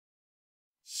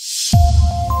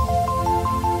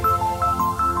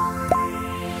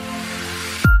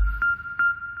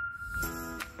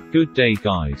Good day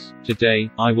guys.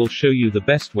 Today, I will show you the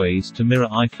best ways to mirror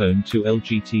iPhone to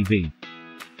LG TV.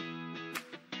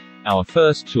 Our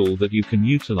first tool that you can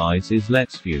utilize is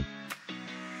LetsView.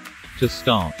 To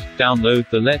start, download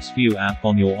the LetsView app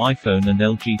on your iPhone and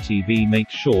LG TV. Make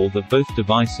sure that both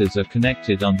devices are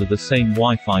connected under the same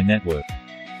Wi-Fi network.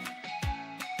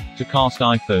 To cast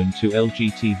iPhone to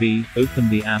LG TV, open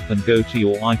the app and go to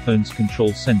your iPhone's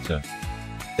control center.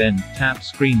 Then, tap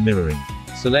Screen Mirroring.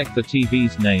 Select the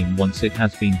TV's name. Once it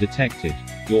has been detected,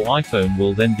 your iPhone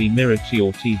will then be mirrored to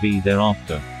your TV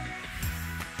thereafter.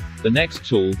 The next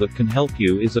tool that can help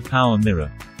you is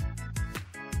ApowerMirror.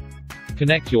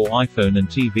 Connect your iPhone and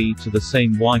TV to the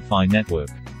same Wi-Fi network.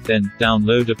 Then,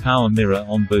 download ApowerMirror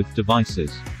on both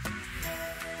devices.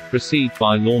 Proceed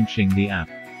by launching the app.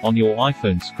 On your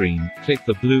iPhone screen, click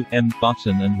the blue M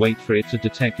button and wait for it to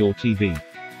detect your TV.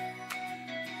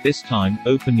 This time,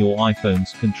 open your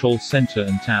iPhone's control center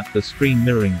and tap the screen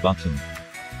mirroring button.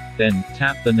 Then,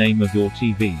 tap the name of your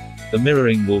TV. The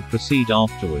mirroring will proceed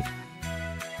afterward.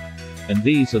 And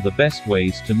these are the best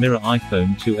ways to mirror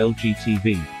iPhone to LG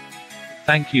TV.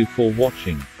 Thank you for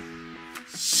watching.